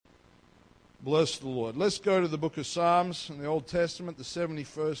Bless the Lord. Let's go to the book of Psalms in the Old Testament, the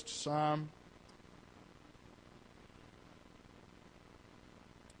 71st Psalm.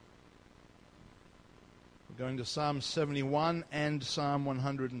 We're going to Psalm 71 and Psalm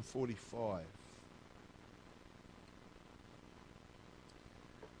 145.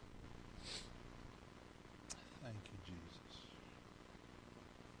 Thank you, Jesus.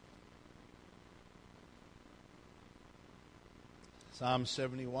 Psalm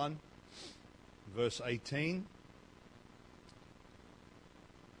 71. Verse 18.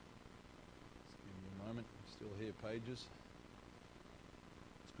 Just give me a moment. Still here, pages.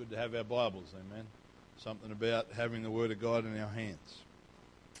 It's good to have our Bibles, amen. Something about having the Word of God in our hands.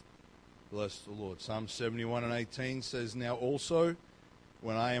 Bless the Lord. Psalm 71 and 18 says, Now also,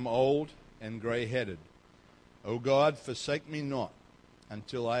 when I am old and grey-headed, O God, forsake me not,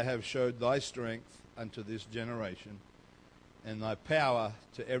 until I have showed thy strength unto this generation, and thy power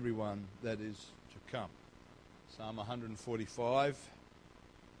to everyone that is to come. Psalm 145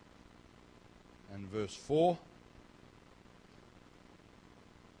 and verse 4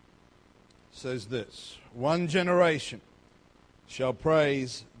 says this, One generation shall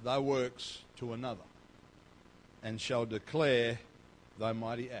praise thy works to another, and shall declare thy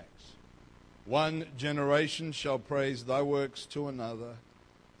mighty acts. One generation shall praise thy works to another,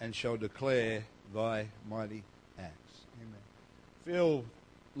 and shall declare thy mighty acts. Amen. Feel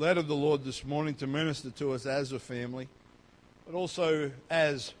led of the Lord this morning to minister to us as a family, but also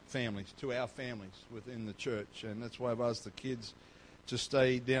as families, to our families within the church. And that's why I've asked the kids to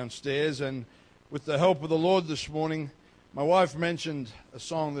stay downstairs. And with the help of the Lord this morning, my wife mentioned a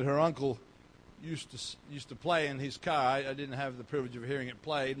song that her uncle used to play in his car. I didn't have the privilege of hearing it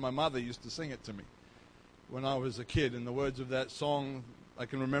played. My mother used to sing it to me when I was a kid. And the words of that song, I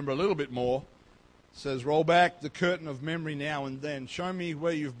can remember a little bit more. It says, Roll back the curtain of memory now and then. Show me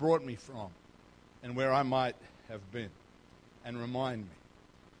where you've brought me from and where I might have been. And remind me.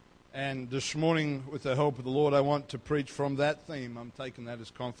 And this morning, with the help of the Lord, I want to preach from that theme. I'm taking that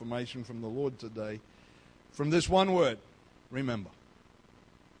as confirmation from the Lord today. From this one word, remember.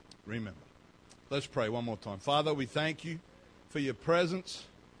 Remember. Let's pray one more time. Father, we thank you for your presence,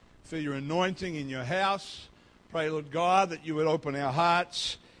 for your anointing in your house. Pray, Lord God, that you would open our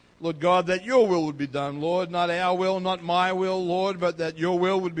hearts. Lord God, that your will would be done, Lord. Not our will, not my will, Lord, but that your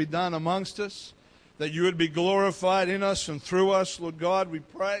will would be done amongst us. That you would be glorified in us and through us, Lord God, we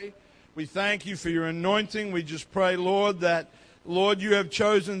pray. We thank you for your anointing. We just pray, Lord, that, Lord, you have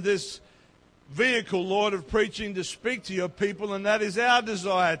chosen this vehicle, Lord, of preaching to speak to your people, and that is our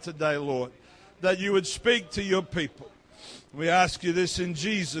desire today, Lord, that you would speak to your people. We ask you this in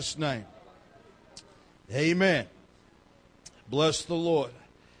Jesus' name. Amen. Bless the Lord.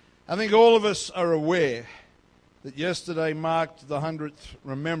 I think all of us are aware that yesterday marked the 100th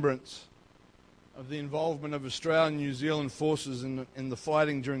remembrance of the involvement of Australian and New Zealand forces in the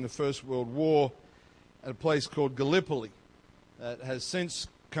fighting during the First World War at a place called Gallipoli that has since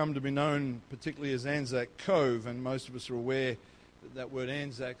come to be known particularly as Anzac Cove, and most of us are aware that that word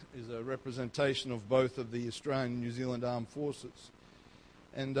Anzac is a representation of both of the Australian and New Zealand armed forces.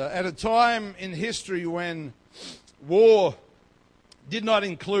 And at a time in history when war did not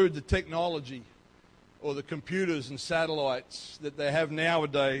include the technology or the computers and satellites that they have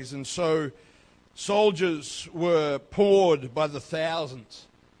nowadays, and so soldiers were poured by the thousands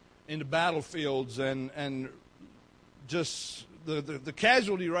into battlefields, and just the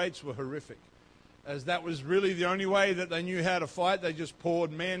casualty rates were horrific, as that was really the only way that they knew how to fight. They just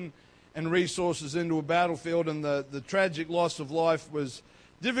poured men and resources into a battlefield, and the tragic loss of life was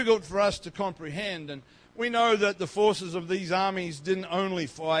difficult for us to comprehend. And we know that the forces of these armies didn't only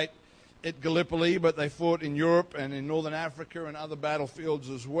fight at Gallipoli, but they fought in Europe and in Northern Africa and other battlefields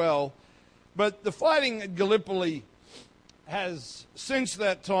as well. But the fighting at Gallipoli has, since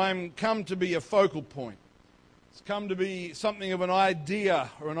that time, come to be a focal point. It's come to be something of an idea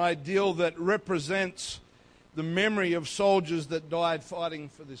or an ideal that represents the memory of soldiers that died fighting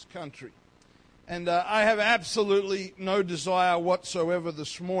for this country. And I have absolutely no desire whatsoever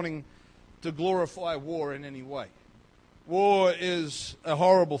this morning to glorify war in any way. War is a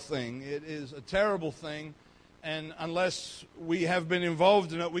horrible thing. It is a terrible thing. And unless we have been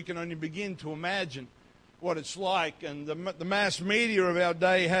involved in it, we can only begin to imagine what it's like. And the mass media of our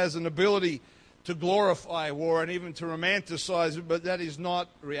day has an ability to glorify war and even to romanticize it, but that is not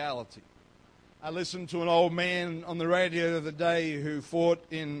reality. I listened to an old man on the radio the other day who fought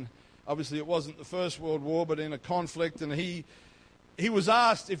in, obviously it wasn't the First World War, but in a conflict, and he was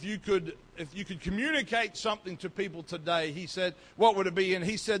asked if you could communicate something to people today. He said, what would it be? And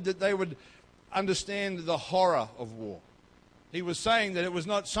he said that they would understand the horror of war. He was saying that it was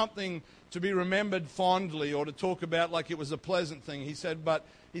not something to be remembered fondly or to talk about like it was a pleasant thing. He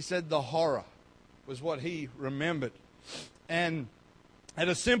said the horror was what he remembered. And at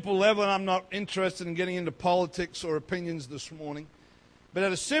a simple level, and I'm not interested in getting into politics or opinions this morning, but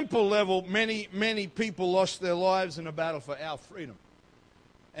at a simple level, many, many people lost their lives in a battle for our freedom.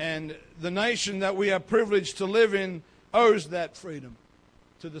 And the nation that we are privileged to live in owes that freedom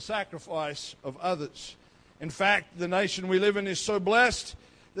to the sacrifice of others. In fact, the nation we live in is so blessed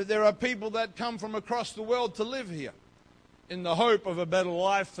that there are people that come from across the world to live here in the hope of a better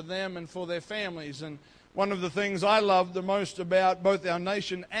life for them and for their families. And one of the things I love the most about both our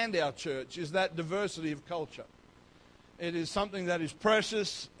nation and our church is that diversity of culture. It is something that is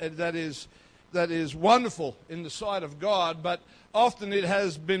precious, that is wonderful in the sight of God, but often it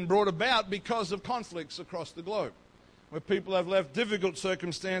has been brought about because of conflicts across the globe, where people have left difficult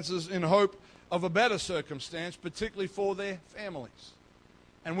circumstances in hope of a better circumstance, particularly for their families.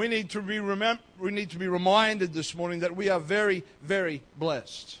 And we need to be reminded this morning that we are very, very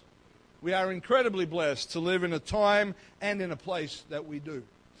blessed. We are incredibly blessed to live in a time and in a place that we do.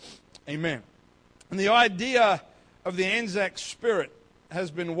 Amen. And the idea of the Anzac spirit has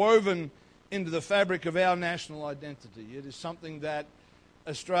been woven into the fabric of our national identity. It is something that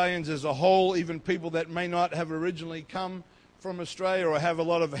Australians as a whole, even people that may not have originally come from Australia or have a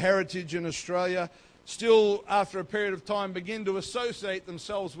lot of heritage in Australia, still after a period of time begin to associate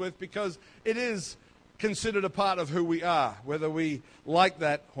themselves with, because it is considered a part of who we are, whether we like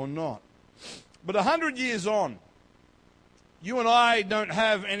that or not. But 100 years on, you and I don't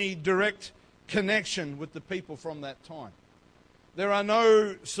have any direct connection with the people from that time. There are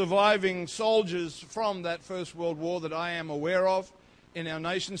no surviving soldiers from that First World War that I am aware of in our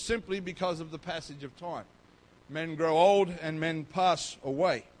nation, simply because of the passage of time. Men grow old and men pass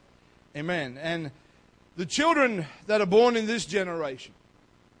away. Amen. And the children that are born in this generation,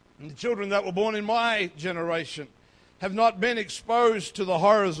 and the children that were born in my generation, have not been exposed to the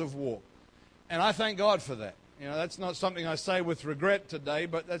horrors of war. And I thank God for that. You know, that's not something I say with regret today,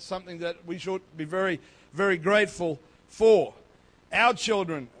 but that's something that we should be very, very grateful for. Our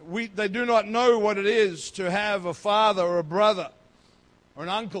children, they do not know what it is to have a father or a brother or an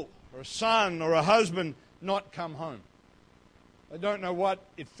uncle or a son or a husband not come home. They don't know what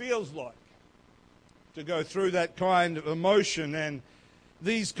it feels like to go through that kind of emotion, and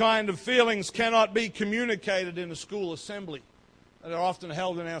these kind of feelings cannot be communicated in a school assembly that are often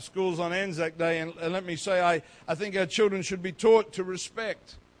held in our schools on Anzac Day. And let me say, I think our children should be taught to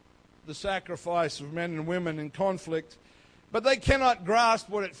respect the sacrifice of men and women in conflict, but they cannot grasp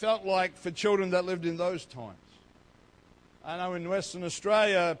what it felt like for children that lived in those times. I know in Western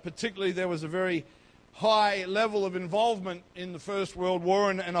Australia, particularly, there was a very high level of involvement in the First World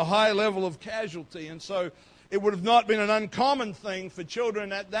War and a high level of casualty. And so it would have not been an uncommon thing for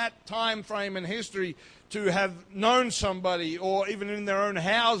children at that time frame in history to have known somebody, or even in their own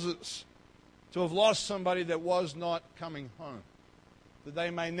houses, to have lost somebody that was not coming home, that they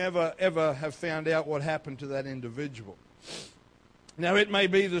may never, ever have found out what happened to that individual. Now, it may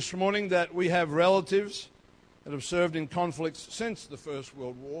be this morning that we have relatives that have served in conflicts since the First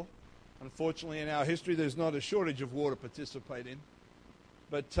World War. Unfortunately, in our history, there's not a shortage of war to participate in.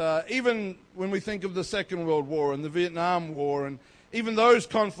 But even when we think of the Second World War and the Vietnam War, and even those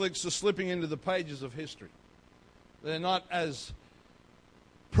conflicts are slipping into the pages of history. They're not as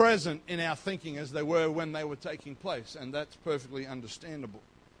present in our thinking as they were when they were taking place, and that's perfectly understandable.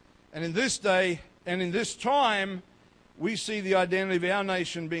 And in this day and in this time, we see the identity of our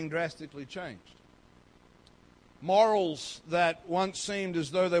nation being drastically changed. Morals that once seemed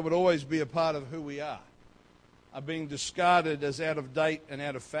as though they would always be a part of who we are being discarded as out of date and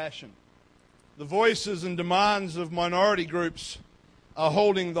out of fashion. The voices and demands of minority groups are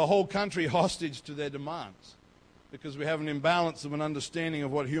holding the whole country hostage to their demands, because we have an imbalance of an understanding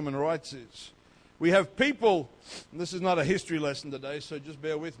of what human rights is. We have people, and this is not a history lesson today, so just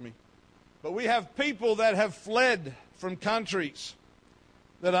bear with me, but we have people that have fled from countries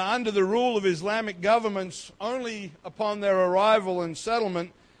that are under the rule of Islamic governments only upon their arrival and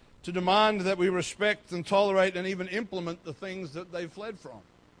settlement to demand that we respect and tolerate and even implement the things that they fled from.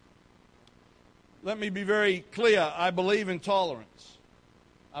 Let me be very clear. I believe in tolerance.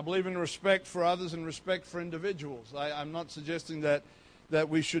 I believe in respect for others and respect for individuals. I'm not suggesting that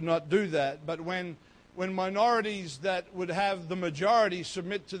we should not do that. But when minorities that would have the majority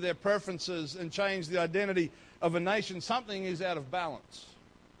submit to their preferences and change the identity of a nation, something is out of balance.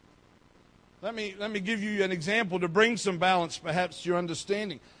 Let me give you an example to bring some balance, perhaps, to your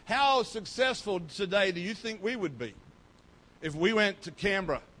understanding. How successful today do you think we would be if we went to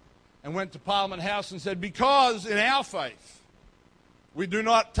Canberra and went to Parliament House and said, because in our faith We do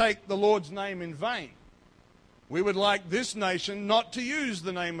not take the Lord's name in vain. We would like this nation not to use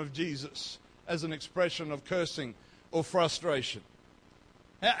the name of Jesus as an expression of cursing or frustration.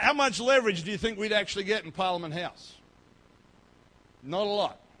 How much leverage do you think we'd actually get in Parliament House? Not a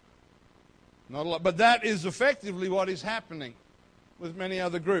lot. Not a lot. But that is effectively what is happening with many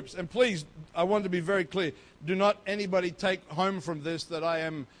other groups. And please, I want to be very clear. Do not anybody take home from this that I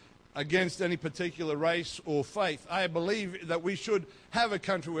am against any particular race or faith. I believe that we should have a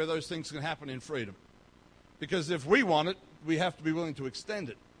country where those things can happen in freedom. Because if we want it, we have to be willing to extend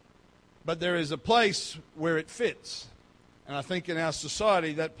it. But there is a place where it fits. And I think in our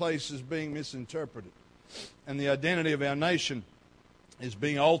society that place is being misinterpreted. And the identity of our nation is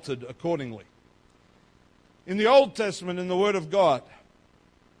being altered accordingly. In the Old Testament, in the Word of God,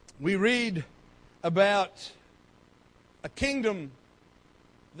 we read about a kingdom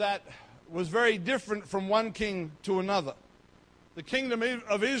that was very different from one king to another. The kingdom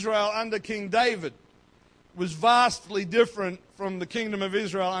of Israel under King David was vastly different from the kingdom of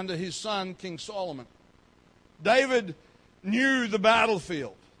Israel under his son, King Solomon. David knew the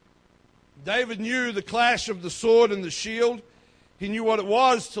battlefield. David knew the clash of the sword and the shield. He knew what it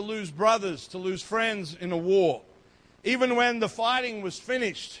was to lose brothers, to lose friends in a war. Even when the fighting was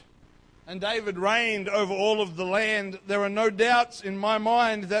finished and David reigned over all of the land, there are no doubts in my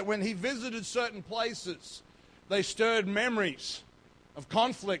mind that when he visited certain places, they stirred memories of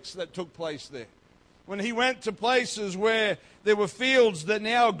conflicts that took place there. When he went to places where there were fields that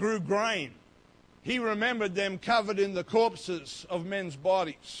now grew grain, he remembered them covered in the corpses of men's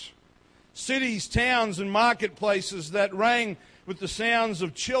bodies. Cities, towns, and marketplaces that rang with the sounds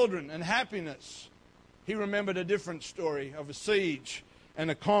of children and happiness. He remembered a different story of a siege and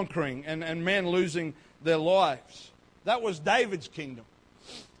a conquering and men losing their lives. That was David's kingdom.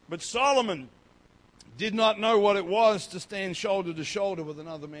 But Solomon did not know what it was to stand shoulder to shoulder with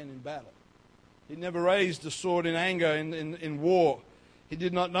another man in battle. He never raised a sword in anger in war. He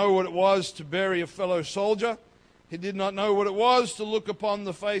did not know what it was to bury a fellow soldier. He did not know what it was to look upon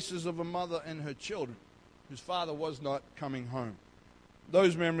the faces of a mother and her children, whose father was not coming home.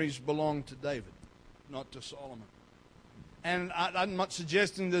 Those memories belong to David, not to Solomon. And I'm not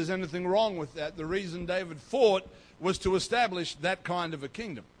suggesting there's anything wrong with that. The reason David fought was to establish that kind of a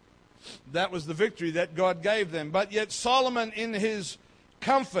kingdom. That was the victory that God gave them. But yet Solomon, in his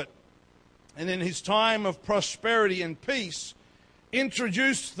comfort and in his time of prosperity and peace,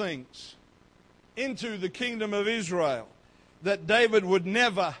 introduced things into the kingdom of Israel that David would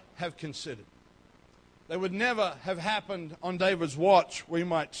never have considered. They would never have happened on David's watch, we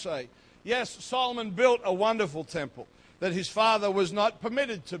might say. Yes, Solomon built a wonderful temple that his father was not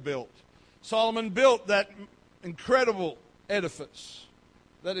permitted to build. Solomon built that incredible edifice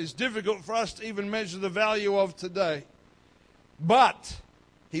that is difficult for us to even measure the value of today. But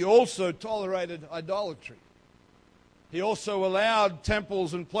he also tolerated idolatry. He also allowed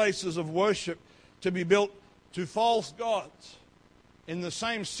temples and places of worship to be built to false gods in the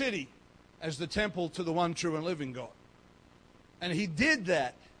same city as the temple to the one true and living God. And he did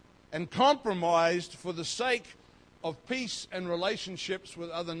that and compromised for the sake of peace and relationships with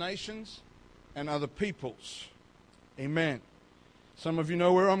other nations and other peoples. Amen. Some of you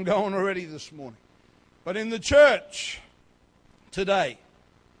know where I'm going already this morning. But in the church today,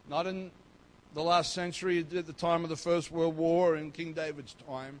 not in the last century, at the time of the First World War in King David's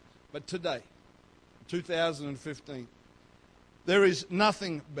time, but today, 2015, there is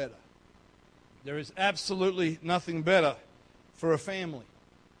nothing better. There is absolutely nothing better for a family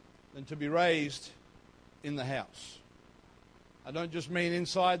than to be raised in the house. I don't just mean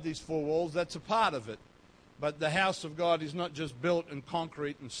inside these four walls, that's a part of it. But the house of God is not just built in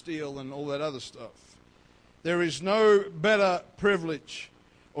concrete and steel and all that other stuff. There is no better privilege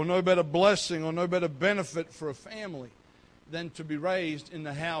or no better blessing or no better benefit for a family than to be raised in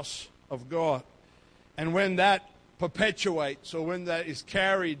the house of God. And when that perpetuates or when that is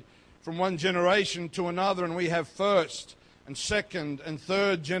carried from one generation to another and we have first and second and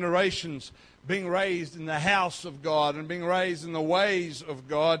third generations being raised in the house of God and being raised in the ways of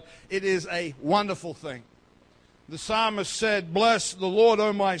God, it is a wonderful thing. The psalmist said, "Bless the Lord,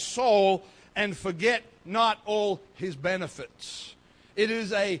 O my soul, and forget not all his benefits." It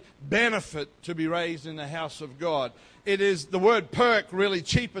is a benefit to be raised in the house of God. It is, the word perk really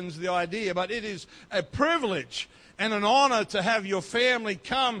cheapens the idea, but it is a privilege and an honor to have your family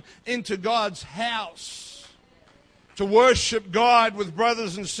come into God's house, to worship God with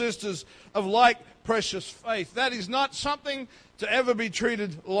brothers and sisters of like precious faith. That is not something to ever be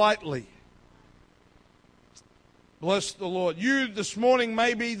treated lightly. Bless the Lord. You this morning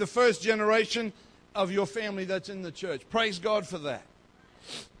may be the first generation of your family that's in the church. Praise God for that.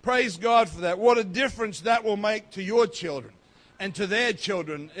 Praise God for that. What a difference that will make to your children and to their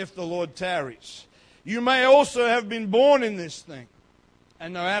children if the Lord tarries. You may also have been born in this thing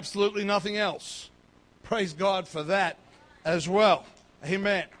and know absolutely nothing else. Praise God for that as well.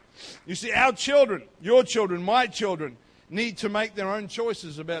 Amen. You see, our children, your children, my children, need to make their own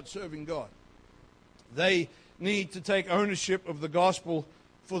choices about serving God. They need to take ownership of the gospel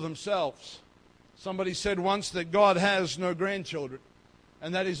for themselves. Somebody said once that God has no grandchildren,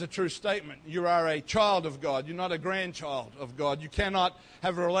 and that is a true statement. You are a child of God. You're not a grandchild of God. You cannot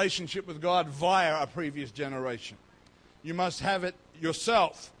have a relationship with God via a previous generation. You must have it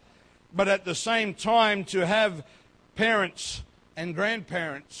yourself. But at the same time, to have parents and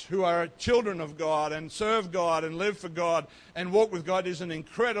grandparents who are children of God and serve God and live for God and walk with God is an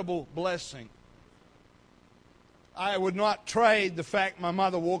incredible blessing. I would not trade the fact my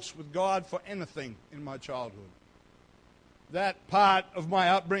mother walks with God for anything in my childhood. That part of my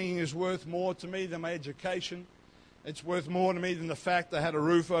upbringing is worth more to me than my education. It's worth more to me than the fact I had a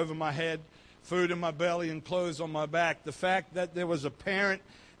roof over my head, food in my belly, and clothes on my back. The fact that there was a parent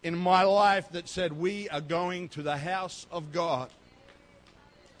in my life that said, we are going to the house of God.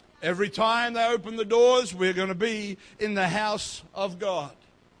 Every time they open the doors, we're going to be in the house of God.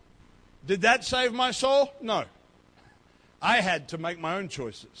 Did that save my soul? No. I had to make my own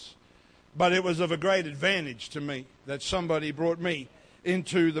choices. But it was of a great advantage to me that somebody brought me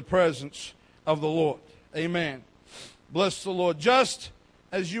into the presence of the Lord. Amen. Bless the Lord. Just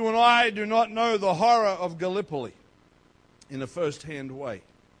as you and I do not know the horror of Gallipoli in a first-hand way,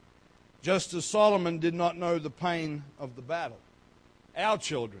 just as Solomon did not know the pain of the battle, our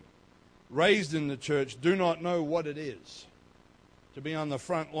children, raised in the church, do not know what it is to be on the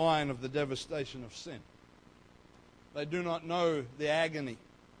front line of the devastation of sin. They do not know the agony,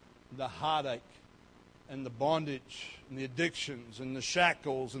 the heartache, and the bondage, and the addictions, and the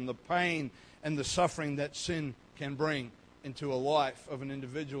shackles, and the pain, and the suffering that sin can bring into a life of an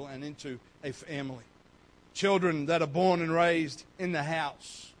individual and into a family. Children that are born and raised in the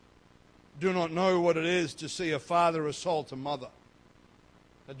house do not know what it is to see a father assault a mother.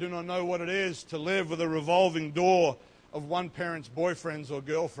 They do not know what it is to live with a revolving door of one parent's boyfriends or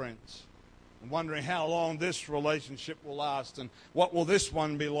girlfriends, and wondering how long this relationship will last, and what will this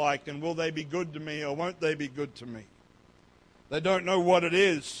one be like, and will they be good to me or won't they be good to me? They don't know what it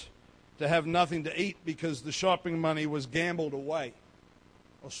is to have nothing to eat because the shopping money was gambled away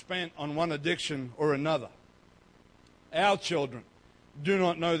or spent on one addiction or another. Our children do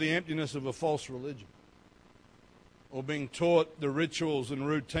not know the emptiness of a false religion or being taught the rituals and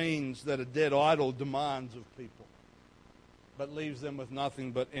routines that a dead idol demands of people, but leaves them with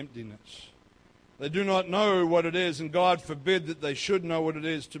nothing but emptiness. They do not know what it is, and God forbid that they should know what it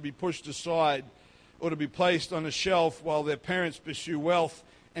is to be pushed aside or to be placed on a shelf while their parents pursue wealth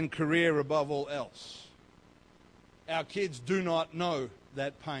and career above all else. Our kids do not know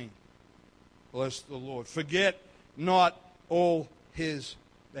that pain. Bless the Lord. Forget not all his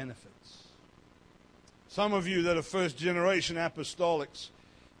benefits. Some of you that are first generation apostolics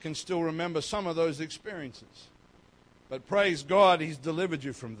can still remember some of those experiences. But praise God, he's delivered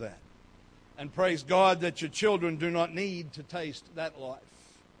you from that. And praise God that your children do not need to taste that life.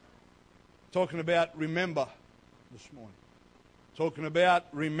 Talking about remember this morning. Talking about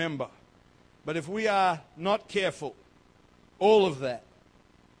remember. But if we are not careful, all of that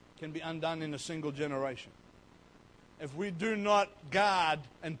can be undone in a single generation. If we do not guard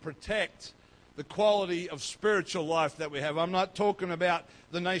and protect the quality of spiritual life that we have. I'm not talking about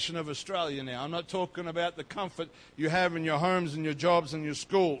the nation of Australia now. I'm not talking about the comfort you have in your homes and your jobs and your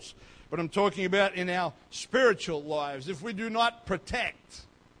schools. But I'm talking about in our spiritual lives. If we do not protect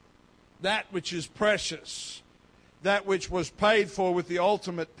that which is precious, that which was paid for with the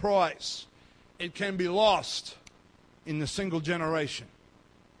ultimate price, it can be lost in the single generation.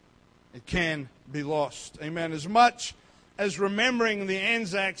 It can be lost. Amen. As much as remembering the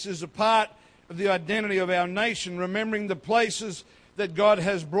Anzacs is a part of the identity of our nation, remembering the places that God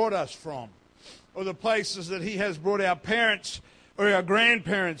has brought us from, or the places that he has brought our parents or our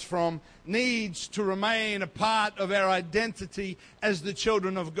grandparents from, needs to remain a part of our identity as the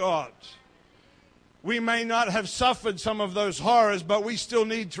children of God. We may not have suffered some of those horrors, but we still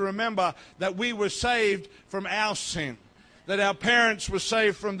need to remember that we were saved from our sin, that our parents were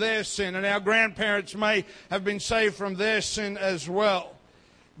saved from their sin, and our grandparents may have been saved from their sin as well.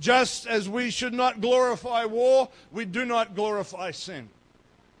 Just as we should not glorify war, we do not glorify sin.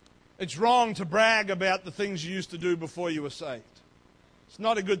 It's wrong to brag about the things you used to do before you were saved. It's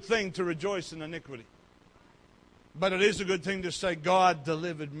not a good thing to rejoice in iniquity. But it is a good thing to say, God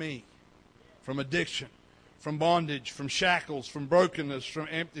delivered me from addiction, from bondage, from shackles, from brokenness, from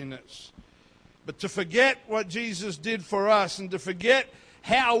emptiness. But to forget what Jesus did for us, and to forget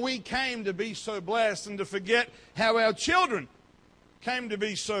how we came to be so blessed, and to forget how our children came to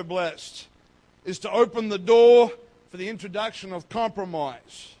be so blessed, is to open the door for the introduction of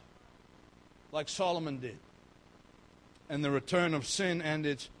compromise, like Solomon did, and the return of sin and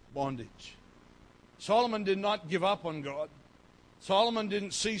its bondage. Solomon did not give up on God. Solomon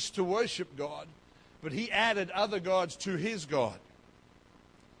didn't cease to worship God, but he added other gods to his God.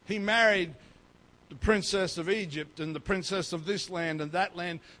 He married the princess of Egypt and the princess of this land and that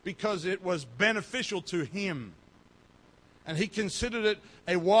land because it was beneficial to him. And he considered it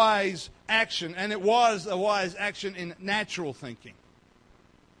a wise action, and it was a wise action in natural thinking.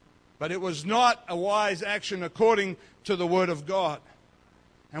 But it was not a wise action according to the Word of God.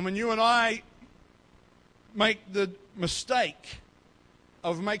 And when you and I make the mistake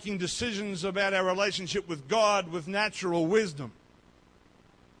of making decisions about our relationship with God with natural wisdom,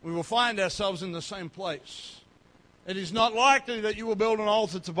 we will find ourselves in the same place. It is not likely that you will build an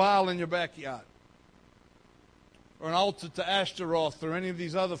altar to Baal in your backyard, or an altar to Ashtaroth, or any of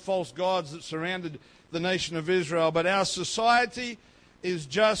these other false gods that surrounded the nation of Israel. But our society is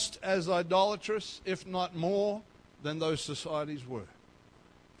just as idolatrous, if not more, than those societies were.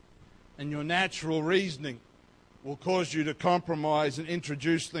 And your natural reasoning will cause you to compromise and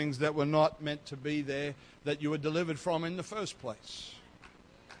introduce things that were not meant to be there, that you were delivered from in the first place.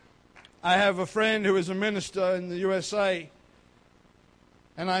 I have a friend who is a minister in the USA,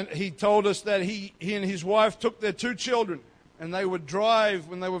 and he told us that he and his wife took their 2 children, and they would drive,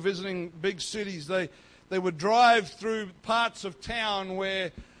 when they were visiting big cities, they would drive through parts of town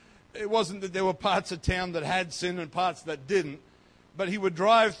where it wasn't that there were parts of town that had sin and parts that didn't, but he would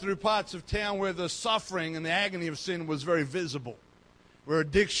drive through parts of town where the suffering and the agony of sin was very visible, where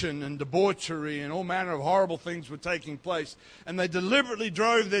addiction and debauchery and all manner of horrible things were taking place. And they deliberately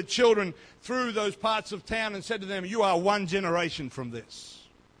drove their children through those parts of town and said to them, "You are one generation from this.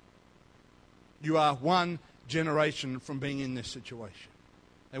 You are one generation from being in this situation."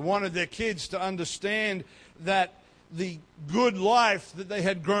 They wanted their kids to understand that the good life that they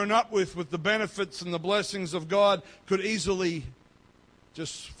had grown up with the benefits and the blessings of God, could easily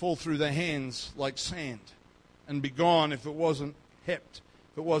just fall through their hands like sand and be gone if it wasn't kept,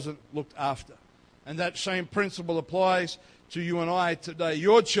 if it wasn't looked after. And that same principle applies to you and I today.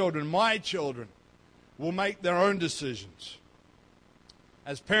 Your children, my children, will make their own decisions.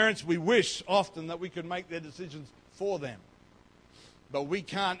 As parents, we wish often that we could make their decisions for them. But we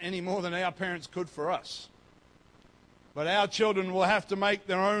can't any more than our parents could for us. But our children will have to make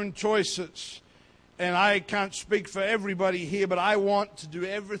their own choices. And I can't speak for everybody here, but I want to do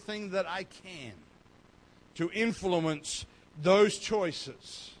everything that I can to influence those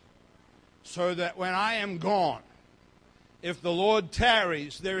choices, so that when I am gone, if the Lord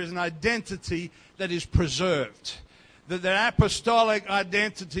tarries, there is an identity that is preserved. That apostolic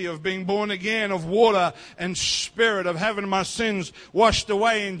identity of being born again, of water and spirit, of having my sins washed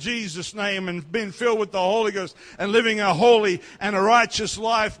away in Jesus' name and being filled with the Holy Ghost and living a holy and a righteous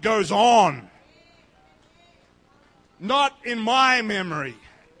life goes on. Not in my memory,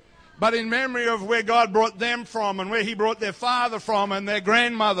 but in memory of where God brought them from and where He brought their father from and their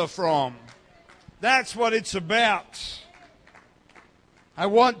grandmother from. That's what it's about. I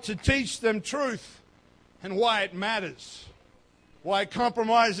want to teach them truth and why it matters, why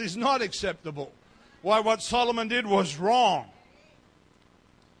compromise is not acceptable, why what Solomon did was wrong.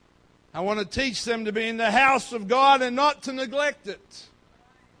 I want to teach them to be in the house of God and not to neglect it.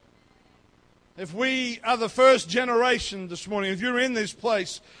 If we are the first generation this morning, if you're in this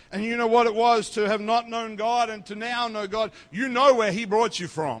place and you know what it was to have not known God and to now know God, you know where He brought you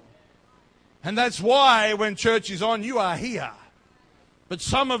from. And that's why when church is on, you are here. But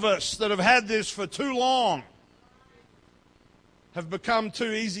some of us that have had this for too long have become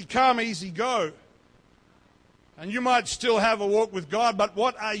too easy come, easy go. And you might still have a walk with God, but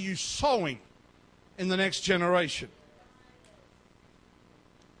what are you sowing in the next generation?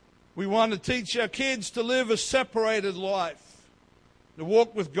 We want to teach our kids to live a separated life, to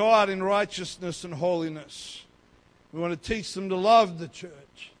walk with God in righteousness and holiness. We want to teach them to love the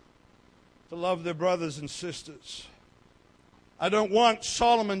church, to love their brothers and sisters. I don't want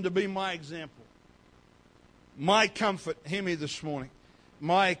Solomon to be my example. My comfort, hear me this morning,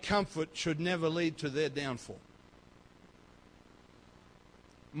 my comfort should never lead to their downfall.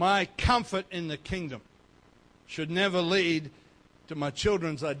 My comfort in the kingdom should never lead to my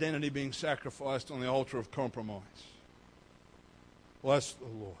children's identity being sacrificed on the altar of compromise. Bless the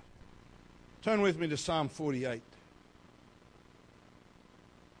Lord. Turn with me to Psalm 48.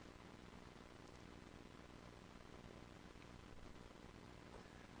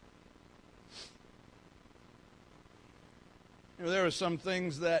 There are some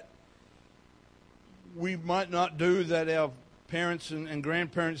things that we might not do that our parents and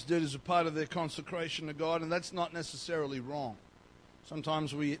grandparents did as a part of their consecration to God, and that's not necessarily wrong.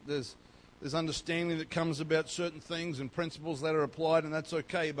 Sometimes there's understanding that comes about certain things and principles that are applied, and that's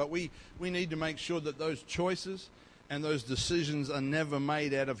okay, but we need to make sure that those choices and those decisions are never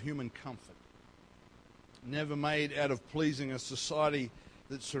made out of human comfort, never made out of pleasing a society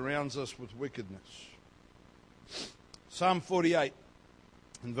that surrounds us with wickedness. Psalm 48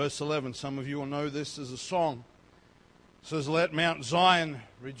 in verse 11, some of you will know this as a song. It says, "Let Mount Zion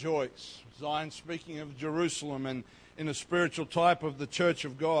rejoice." Zion speaking of Jerusalem and in a spiritual type of the church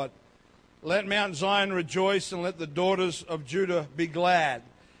of God. "Let Mount Zion rejoice, and let the daughters of Judah be glad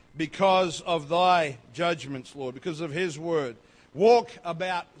because of thy judgments, Lord," because of his word. "Walk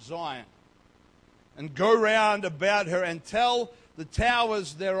about Zion and go round about her and tell the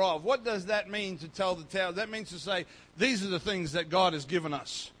towers thereof." What does that mean, to tell the towers? That means to say, these are the things that God has given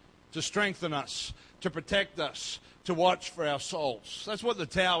us to strengthen us, to protect us, to watch for our souls. That's what the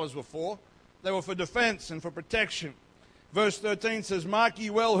towers were for. They were for defense and for protection. Verse 13 says, "Mark ye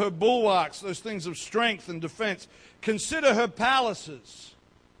well her bulwarks," those things of strength and defense. "Consider her palaces,"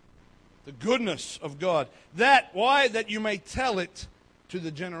 the goodness of God. Why? That you may tell it to the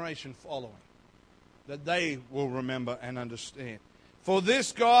generation following, that they will remember and understand. "For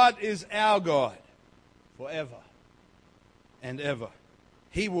this God is our God forever and ever.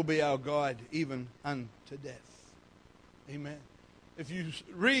 He will be our guide even unto death." Amen. If you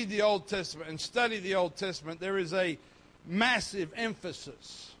read the Old Testament and study the Old Testament, there is a massive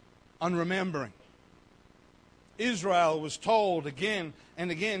emphasis on remembering. Israel was told again and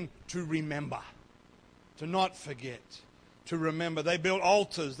again to remember, to not forget, to remember. They built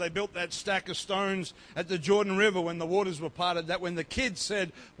altars. They built that stack of stones at the Jordan River when the waters were parted, that when the kids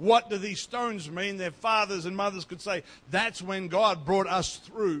said, "What do these stones mean?" their fathers and mothers could say, "That's when God brought us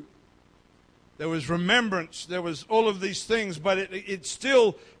through." There was remembrance. There was all of these things, but it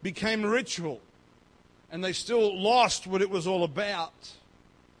still became ritual. And they still lost what it was all about.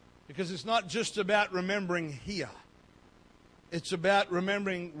 Because it's not just about remembering here. It's about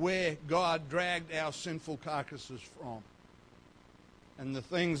remembering where God dragged our sinful carcasses from. And the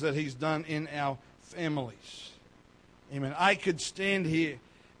things that he's done in our families. Amen. I could stand here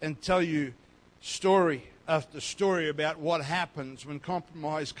and tell you story after story about what happens when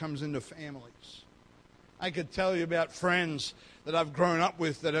compromise comes into families. I could tell you about friends that I've grown up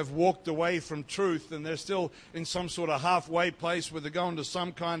with that have walked away from truth, and they're still in some sort of halfway place where they're going to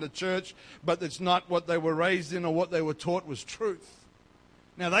some kind of church, but it's not what they were raised in or what they were taught was truth.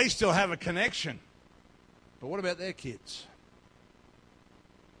 Now, they still have a connection, but what about their kids?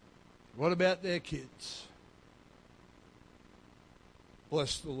 What about their kids?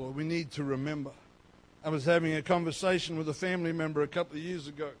 Bless the Lord. We need to remember. I was having a conversation with a family member a couple of years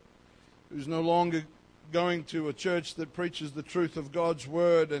ago who's no longer going to a church that preaches the truth of God's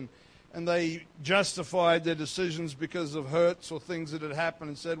word, and they justified their decisions because of hurts or things that had happened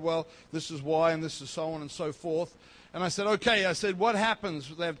and said, well, this is why and this is so on and so forth. And I said, okay, I said, what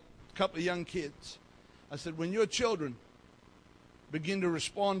happens? They have a couple of young kids. I said, when your children begin to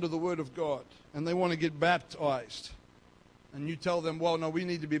respond to the word of God and they want to get baptized, and you tell them, well, no, we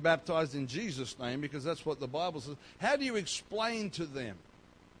need to be baptized in Jesus' name because that's what the Bible says. How do you explain to them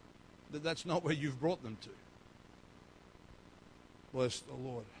that that's not where you've brought them to? Bless the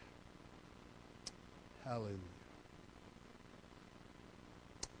Lord. Hallelujah.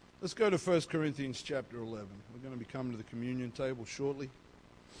 Let's go to 1 Corinthians chapter 11. We're going to be coming to the communion table shortly.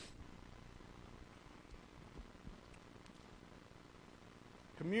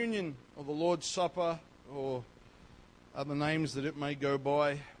 Communion, or the Lord's Supper, or other names that it may go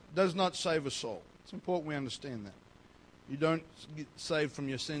by, does not save a soul. It's important we understand that. You don't get saved from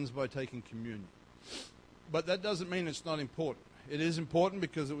your sins by taking communion. But that doesn't mean it's not important. It is important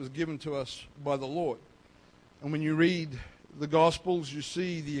because it was given to us by the Lord. And when you read the Gospels, you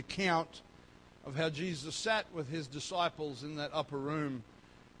see the account of how Jesus sat with his disciples in that upper room,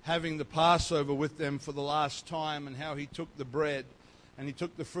 having the Passover with them for the last time, and how he took the bread and he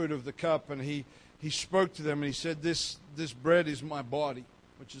took the fruit of the cup, and he spoke to them and he said, this bread is my body,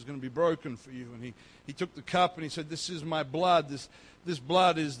 which is going to be broken for you. And he took the cup and he said, this is my blood. This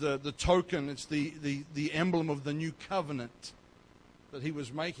blood is the token. It's the emblem of the new covenant that he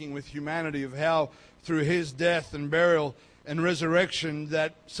was making with humanity, of how through his death and burial and resurrection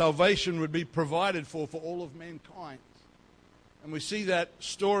that salvation would be provided for all of mankind. And we see that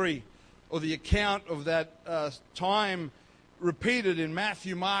story, or the account of that time, repeated in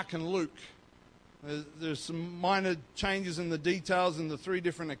Matthew, Mark, and Luke. There's some minor changes in the details in the three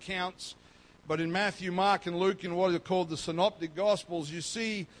different accounts, But in Matthew, Mark, and Luke, in what are called the Synoptic Gospels, you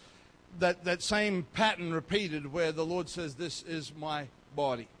see that same pattern repeated where the Lord says, this is my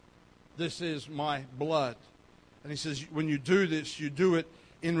body. This is my blood. And he says, when you do this, you do it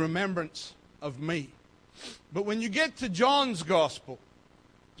in remembrance of me. But when you get to John's Gospel,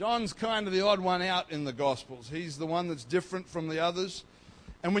 John's kind of the odd one out in the Gospels. He's the one that's different from the others.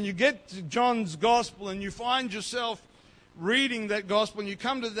 And when you get to John's Gospel and you find yourself reading that Gospel and you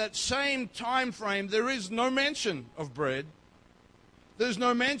come to that same time frame, there is no mention of bread. There's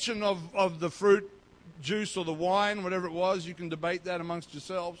no mention of the fruit juice or the wine, whatever it was. You can debate that amongst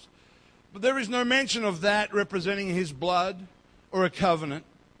yourselves. But there is no mention of that representing his blood or a covenant.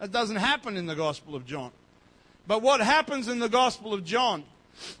 That doesn't happen in the Gospel of John. But what happens in the Gospel of John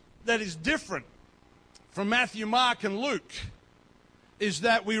that is different from Matthew, Mark, and Luke is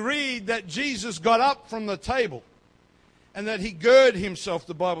that we read that Jesus got up from the table and that he girded himself,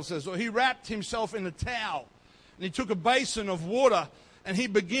 the Bible says, or he wrapped himself in a towel. And he took a basin of water and he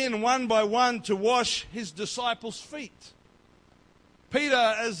began one by one to wash his disciples' feet. Peter,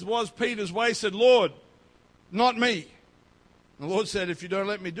 as was Peter's way, said, Lord, not me. And the Lord said, if you don't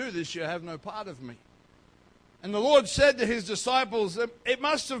let me do this, you have no part of me. And the Lord said to his disciples, it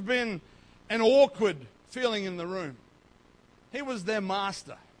must have been an awkward feeling in the room. He was their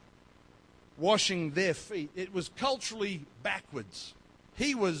master, washing their feet. It was culturally backwards.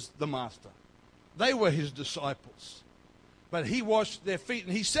 He was the master. They were his disciples. But he washed their feet.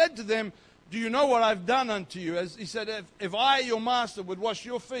 And he said to them, do you know what I've done unto you? As he said, if I, your master, would wash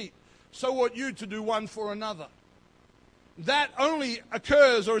your feet, so ought you to do one for another. That only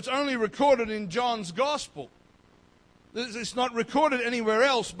occurs, or it's only recorded in John's Gospel. It's not recorded anywhere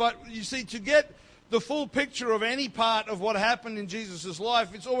else. But you see, to get the full picture of any part of what happened in Jesus'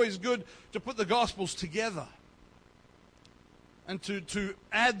 life, it's always good to put the Gospels together and to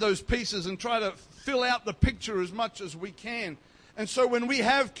add those pieces and try to fill out the picture as much as we can. And so when we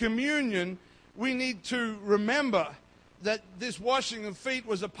have communion, we need to remember that this washing of feet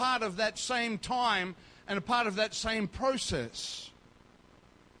was a part of that same time and a part of that same process.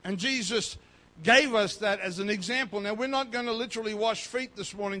 And Jesus gave us that as an example. Now, we're not going to literally wash feet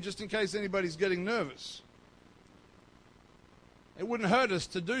this morning just in case anybody's getting nervous. It wouldn't hurt us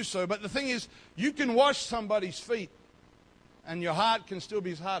to do so. But the thing is, you can wash somebody's feet and your heart can still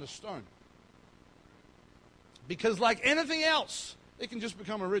be as hard as stone. Because like anything else, it can just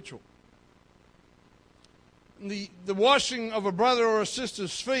become a ritual. The washing of a brother or a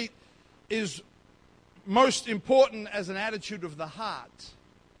sister's feet is most important as an attitude of the heart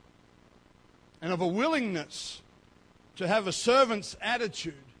and of a willingness to have a servant's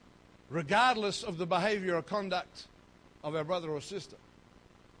attitude regardless of the behavior or conduct of our brother or sister.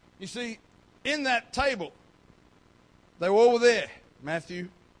 You see, in that table, they were all there. Matthew,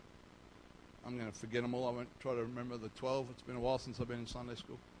 I'm going to forget them all. I won't try to remember the 12. It's been a while since I've been in Sunday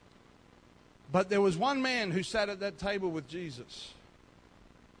school. But there was one man who sat at that table with Jesus,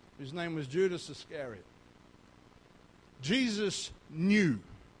 whose name was Judas Iscariot. Jesus knew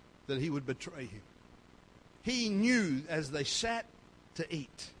that he would betray him. He knew as they sat to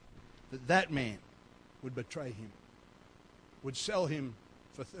eat that that man would betray him, would sell him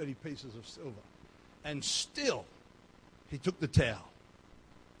for 30 pieces of silver. And still, he took the towel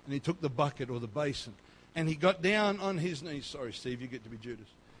and he took the bucket or the basin and he got down on his knees. Sorry, Steve, you get to be Judas.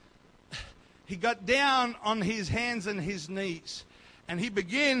 He got down on his hands and his knees and he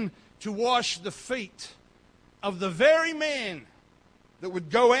began to wash the feet of the very man that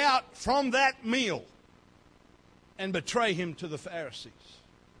would go out from that meal and betray him to the Pharisees.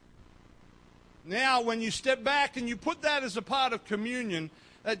 Now, when you step back and you put that as a part of communion,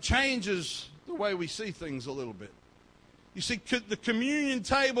 that changes the way we see things a little bit. You see, the communion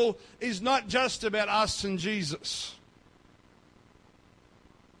table is not just about us and Jesus.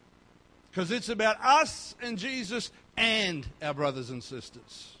 Because it's about us and Jesus and our brothers and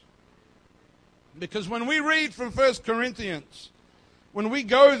sisters. Because when we read from 1 Corinthians, when we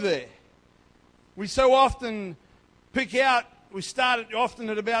go there, we so often pick out, we start often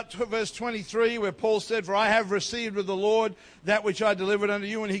at about verse 23 where Paul said, for I have received of the Lord that which I delivered unto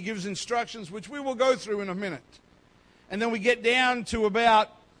you, and he gives instructions which we will go through in a minute. And then we get down to about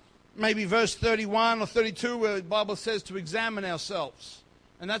maybe verse 31 or 32 where the Bible says to examine ourselves.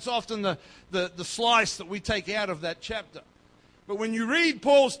 And that's often the slice that we take out of that chapter. But when you read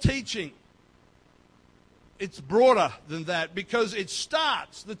Paul's teaching, it's broader than that because it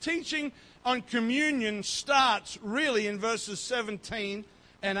starts, the teaching on communion starts really in verses 17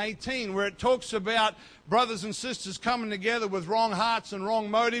 and 18, where it talks about brothers and sisters coming together with wrong hearts and wrong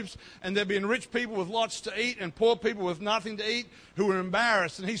motives, and there being rich people with lots to eat and poor people with nothing to eat who are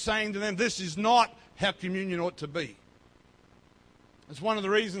embarrassed. And he's saying to them, this is not how communion ought to be. It's one of the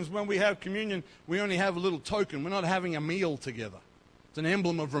reasons when we have communion, we only have a little token. We're not having a meal together. It's an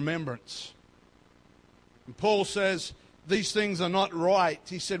emblem of remembrance. And Paul says, these things are not right.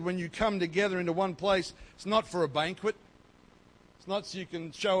 He said, when you come together into one place, it's not for a banquet. It's not so you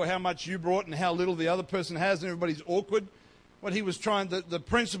can show how much you brought and how little the other person has and everybody's awkward. What he was trying, the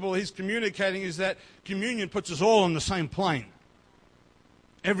principle he's communicating is that communion puts us all on the same plane.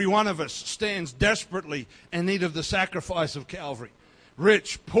 Every one of us stands desperately in need of the sacrifice of Calvary.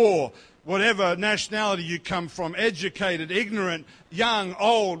 Rich, poor, whatever nationality you come from, educated, ignorant, young,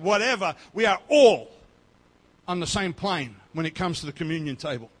 old, whatever, we are all on the same plane when it comes to the communion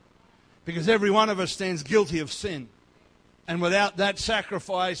table. Because every one of us stands guilty of sin. And without that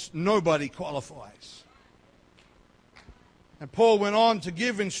sacrifice, nobody qualifies. And Paul went on to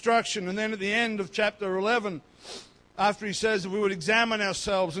give instruction, and then at the end of chapter 11, after he says that we would examine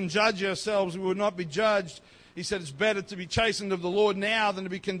ourselves and judge ourselves, we would not be judged, he said it's better to be chastened of the Lord now than to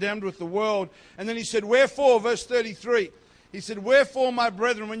be condemned with the world. And then he said, wherefore, verse 33, he said, wherefore, my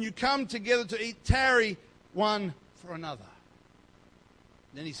brethren, when you come together to eat, tarry one for another.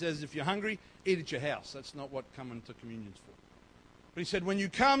 Then he says, if you're hungry, eat at your house. That's not what coming to communion's for. But he said, when you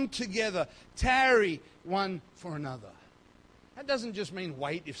come together, tarry one for another. That doesn't just mean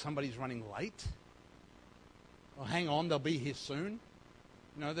wait if somebody's running late. Or hang on, they'll be here soon.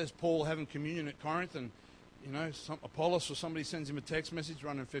 You know, there's Paul having communion at Corinth, and, you know, Apollos or somebody sends him a text message,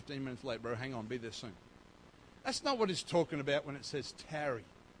 running 15 minutes late, bro, hang on, be there soon. That's not what he's talking about when it says tarry.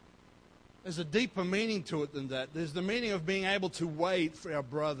 There's a deeper meaning to it than that. There's the meaning of being able to wait for our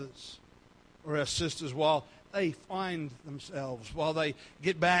brothers or our sisters while they find themselves, while they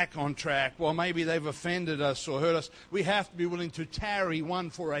get back on track, while maybe they've offended us or hurt us. We have to be willing to tarry one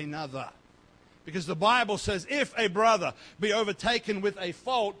for another. Because the Bible says, if a brother be overtaken with a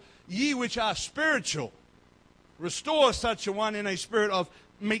fault, ye which are spiritual, restore such a one in a spirit of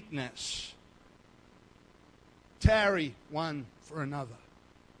meekness. Tarry one for another.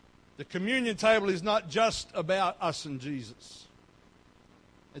 The communion table is not just about us and Jesus.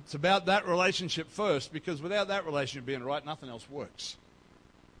 It's about that relationship first, because without that relationship being right, nothing else works.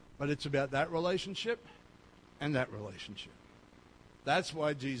 But it's about that relationship and that relationship. That's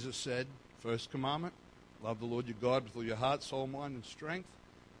why Jesus said, first commandment, love the Lord your God with all your heart, soul, mind, and strength.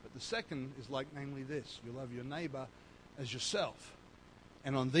 But the second is like, namely this, you love your neighbor as yourself.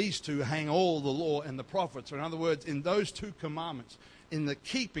 And on these two hang all the law and the prophets. Or in other words, in those two commandments, in the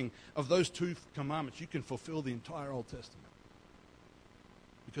keeping of those two commandments, you can fulfill the entire Old Testament.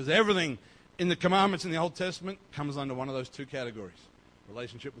 Because everything in the commandments in the Old Testament comes under one of those two categories.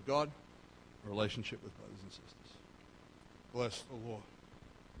 Relationship with God, or relationship with brothers and sisters. Bless the Lord.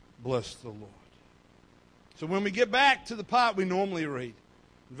 Bless the Lord. So when we get back to the part we normally read,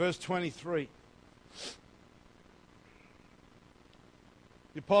 in verse 23,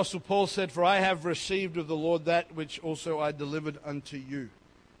 the Apostle Paul said, for I have received of the Lord that which also I delivered unto you,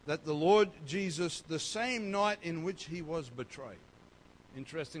 that the Lord Jesus, the same night in which he was betrayed.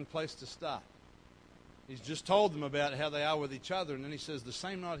 Interesting place to start. He's just told them about how they are with each other, and then he says the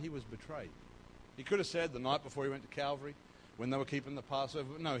same night he was betrayed. He could have said the night before he went to Calvary, when they were keeping the Passover.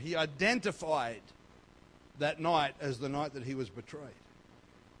 But no, he identified that night as the night that he was betrayed.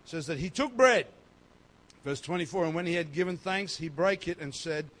 It says that he took bread. Verse 24, and when he had given thanks, he brake it and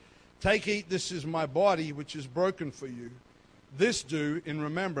said, take, eat, this is my body, which is broken for you. This do in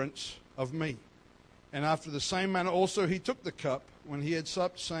remembrance of me. And after the same manner also he took the cup when he had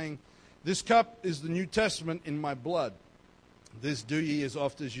supped, saying, this cup is the New Testament in my blood. This do ye as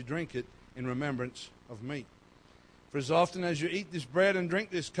oft as you drink it in remembrance of me. For as often as you eat this bread and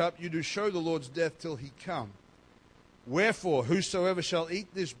drink this cup, you do show the Lord's death till he come. Wherefore, whosoever shall eat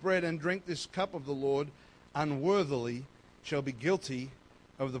this bread and drink this cup of the Lord unworthily shall be guilty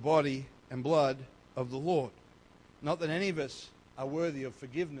of the body and blood of the Lord. Not that any of us are worthy of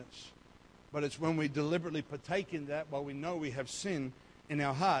forgiveness, but it's when we deliberately partake in that while we know we have sin in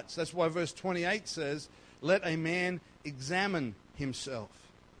our hearts. That's why verse 28 says, let a man examine himself.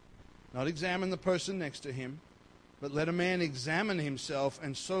 Not examine the person next to him, but let a man examine himself,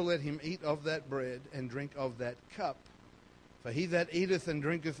 and so let him eat of that bread and drink of that cup. For he that eateth and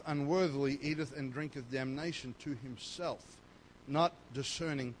drinketh unworthily eateth and drinketh damnation to himself, not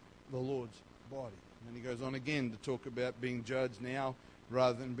discerning the Lord's body. And then he goes on again to talk about being judged now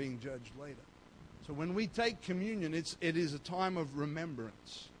rather than being judged later. So when we take communion, it is a time of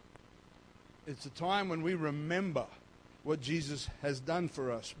remembrance. It's a time when we remember what Jesus has done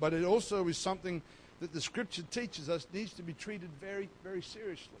for us. But it also is something that the Scripture teaches us needs to be treated very, very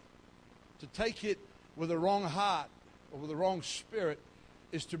seriously. To take it with a wrong heart or with a wrong spirit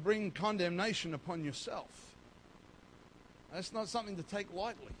is to bring condemnation upon yourself. That's not something to take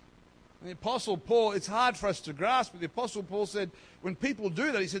lightly. And the Apostle Paul, it's hard for us to grasp, but the Apostle Paul said, when people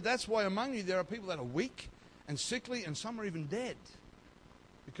do that, he said, that's why among you there are people that are weak and sickly, and some are even dead,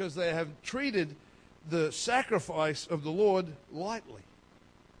 because they have treated the sacrifice of the Lord lightly.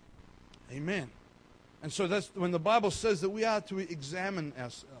 Amen. And so that's when the Bible says that we are to examine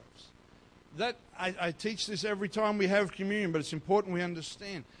ourselves. That I teach this every time we have communion, but it's important we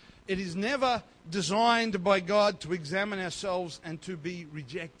understand. It is never designed by God to examine ourselves and to be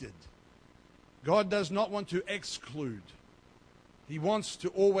rejected. God does not want to exclude. He wants to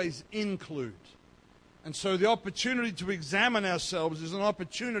always include. And so the opportunity to examine ourselves is an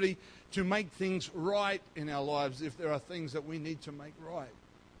opportunity to make things right in our lives if there are things that we need to make right.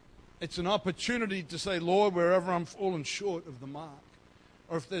 It's an opportunity to say, Lord, wherever I'm fallen short of the mark,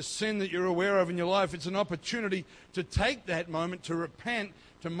 or if there's sin that you're aware of in your life, it's an opportunity to take that moment to repent,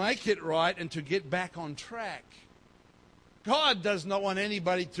 to make it right, and to get back on track. God does not want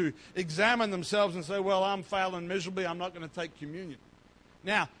anybody to examine themselves and say, well, I'm failing miserably, I'm not going to take communion.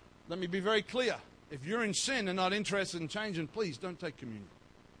 Now, let me be very clear. If you're in sin and not interested in changing, please don't take communion.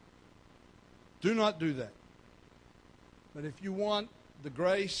 Do not do that. But if you want the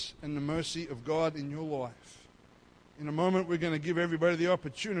grace and the mercy of God in your life, in a moment we're going to give everybody the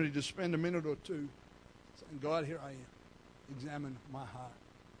opportunity to spend a minute or two saying, God, here I am. Examine my heart.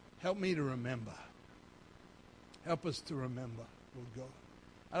 Help me to remember. Help us to remember, Lord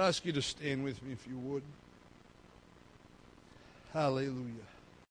God. I'd ask you to stand with me if you would. Hallelujah.